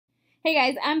Hey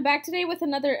guys, I'm back today with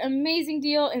another amazing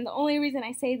deal, and the only reason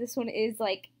I say this one is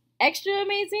like extra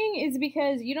amazing is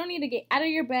because you don't need to get out of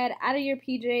your bed, out of your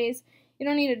PJs, you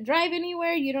don't need to drive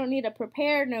anywhere, you don't need to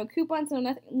prepare, no coupons, no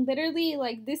nothing. Literally,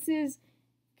 like, this is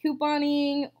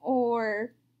couponing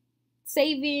or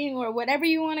saving or whatever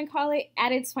you want to call it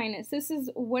at its finest. This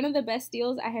is one of the best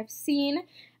deals I have seen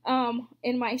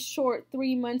in my short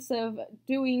 3 months of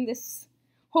doing this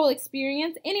whole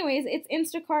experience. Anyways, it's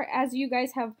Instacart, as you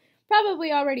guys have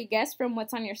probably already guessed from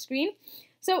what's on your screen.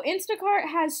 So Instacart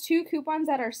has two coupons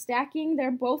that are stacking.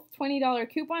 They're both $20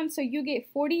 coupons, so you get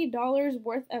 $40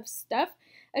 worth of stuff.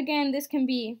 Again, this can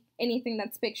be anything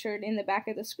that's pictured in the back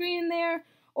of the screen there,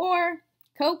 or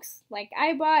Cokes like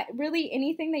I bought. Really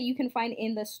anything that you can find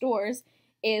in the stores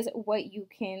is what you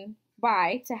can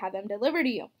buy to have them deliver to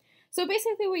you. So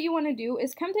basically what you want to do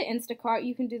is come to Instacart.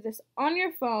 You can do this on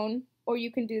your phone or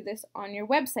you can do this on your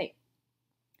website.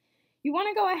 You want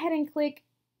to go ahead and click,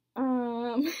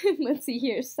 let's see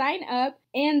here, sign up,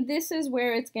 and this is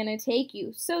where it's going to take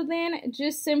you. So then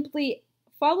just simply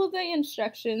follow the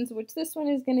instructions, which this one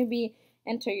is going to be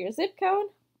enter your zip code.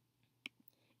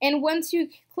 And once you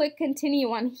click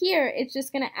continue on here, it's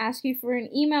just going to ask you for an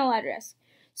email address.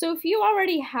 So if you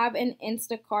already have an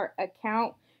Instacart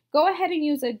account, go ahead and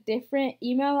use a different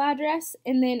email address,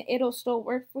 and then it'll still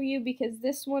work for you, because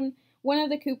this one of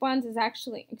the coupons is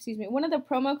actually, one of the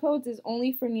promo codes is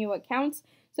only for new accounts.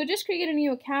 So just create a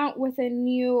new account with a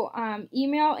new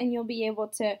email, and you'll be able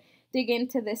to dig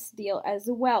into this deal as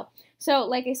well. So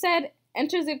like I said,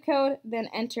 enter zip code, then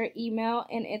enter email,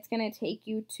 and it's going to take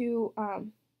you to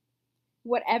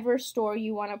whatever store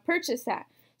you want to purchase at.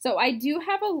 So I do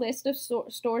have a list of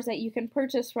stores that you can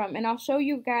purchase from, and I'll show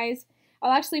you guys.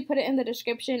 I'll actually put it in the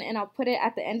description, and I'll put it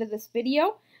at the end of this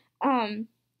video.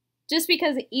 Just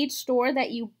because each store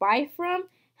that you buy from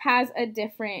has a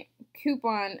different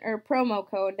coupon or promo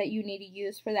code that you need to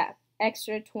use for that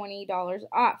extra $20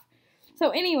 off.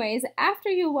 So anyways, after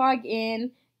you log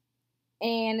in,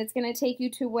 and it's going to take you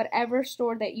to whatever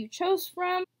store that you chose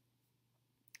from,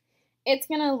 it's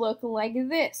going to look like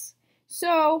this.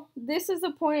 So this is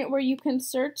the point where you can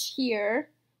search here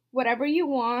whatever you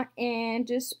want and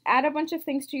just add a bunch of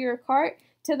things to your cart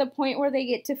to the point where they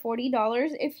get to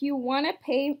 $40. If you want to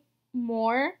pay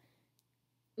more,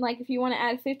 like if you want to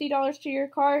add $50 to your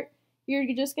cart, you're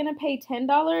just going to pay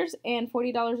 $10 and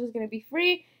 $40 is going to be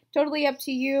free. Totally up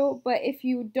to you. But if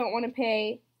you don't want to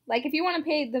pay, like if you want to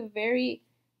pay the very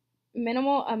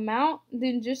minimal amount,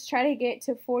 then just try to get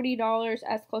to $40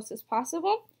 as close as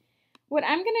possible. What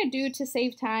I'm going to do to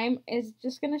save time is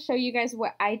just going to show you guys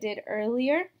what I did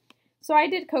earlier. So I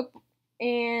did Coke,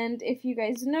 and if you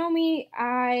guys know me,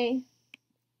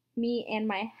 me and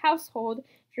my household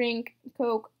drink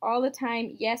Coke all the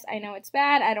time. Yes, I know it's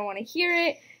bad. I don't want to hear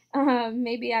it.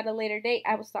 Maybe at a later date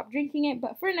I will stop drinking it,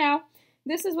 but for now,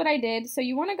 this is what I did. So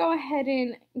you want to go ahead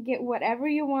and get whatever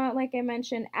you want, like I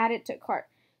mentioned, add it to cart.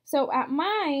 So at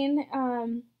mine,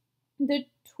 the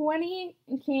 20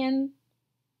 can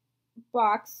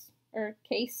box or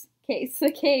case,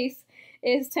 the case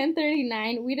is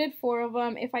 $10.39. We did 4 of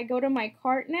them. If I go to my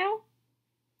cart now,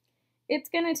 it's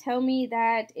going to tell me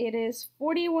that it is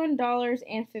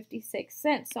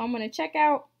 $41.56. So I'm going to check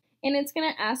out, and it's going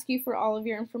to ask you for all of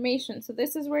your information. So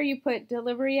this is where you put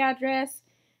delivery address,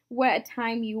 what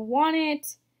time you want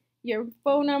it, your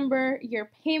phone number, your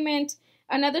payment.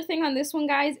 Another thing on this one,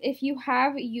 guys, if you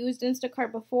have used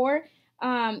Instacart before,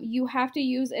 you have to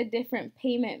use a different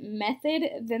payment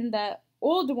method than the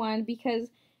old one,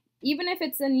 because even if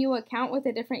it's a new account with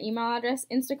a different email address,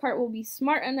 Instacart will be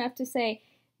smart enough to say,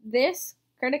 this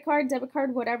credit card, debit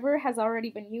card, whatever has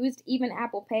already been used, even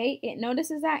Apple Pay, it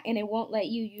notices that and it won't let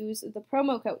you use the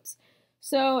promo codes.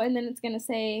 So, and then it's going to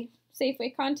say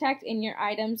Safeway contact and your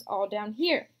items all down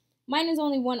here. Mine is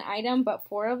only 1 item, but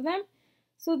 4 of them.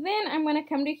 So then I'm going to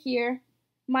come to here.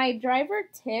 My driver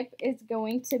tip is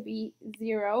going to be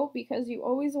 0 because you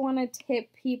always want to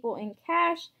tip people in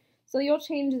cash. So you'll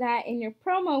change that, and your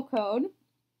promo code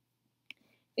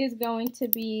is going to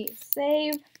be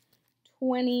save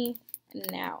 20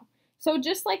 now. So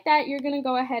just like that, you're going to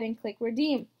go ahead and click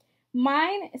redeem.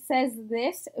 Mine says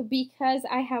this because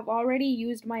I have already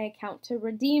used my account to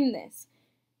redeem this.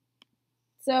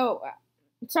 So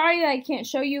sorry that I can't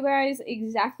show you guys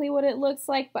exactly what it looks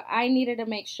like, but I needed to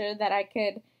make sure that I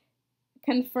could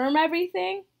confirm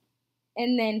everything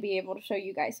and then be able to show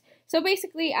you guys. So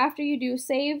basically, after you do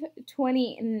save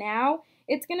 20 now,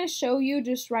 it's going to show you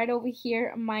just right over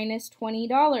here minus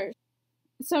 $20.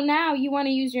 So now you want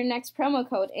to use your next promo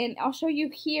code, and I'll show you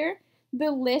here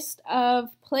the list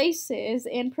of places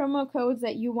and promo codes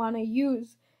that you want to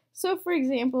use. So for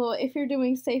example, if you're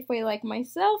doing Safeway like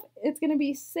myself, it's going to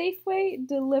be Safeway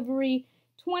delivery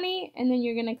 20, and then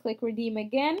you're going to click redeem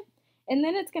again, and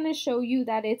then it's going to show you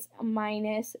that it's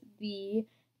minus the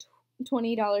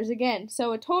 $20 again.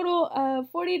 So a total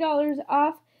of $40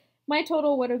 off. My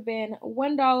total would have been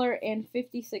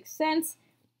 $1.56.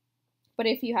 But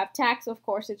if you have tax, of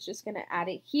course, it's just going to add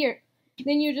it here.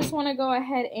 Then you just want to go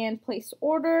ahead and place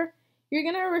order. You're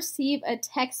going to receive a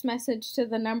text message to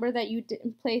the number that you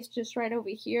didn't place just right over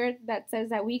here that says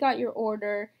that we got your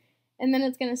order. And then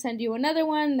it's going to send you another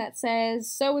one that says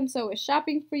so-and-so is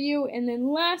shopping for you. And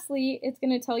then lastly, it's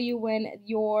going to tell you when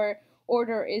your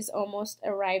order is almost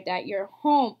arrived at your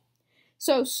home.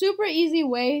 So super easy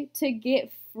way to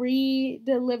get free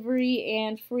delivery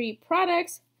and free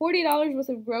products. $40 worth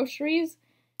of groceries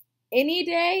any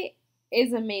day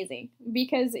is amazing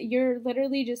because you're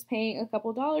literally just paying a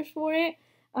couple dollars for it,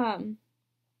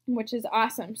 which is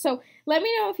awesome. So let me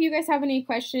know if you guys have any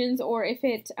questions or if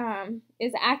it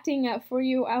is acting up for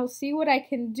you. I'll see what I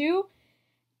can do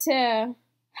to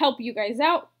help you guys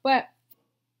out. But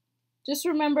just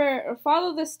remember,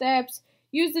 follow the steps,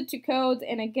 use the 2 codes,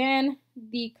 and again,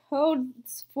 the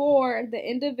codes for the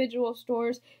individual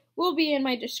stores will be in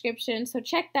my description, so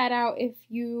check that out if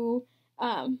you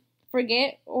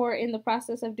forget or in the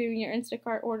process of doing your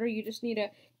Instacart order, you just need a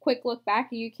quick look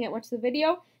back and you can't watch the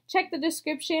video. Check the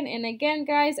description, and again,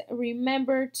 guys,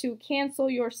 remember to cancel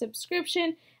your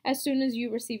subscription as soon as you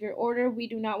receive your order. We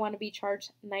do not want to be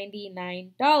charged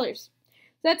 $99.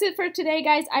 That's it for today,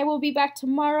 guys. I will be back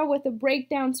tomorrow with the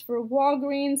breakdowns for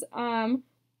Walgreens. And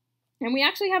we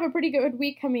actually have a pretty good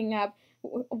week coming up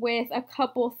with a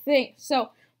couple things.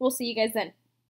 So we'll see you guys then.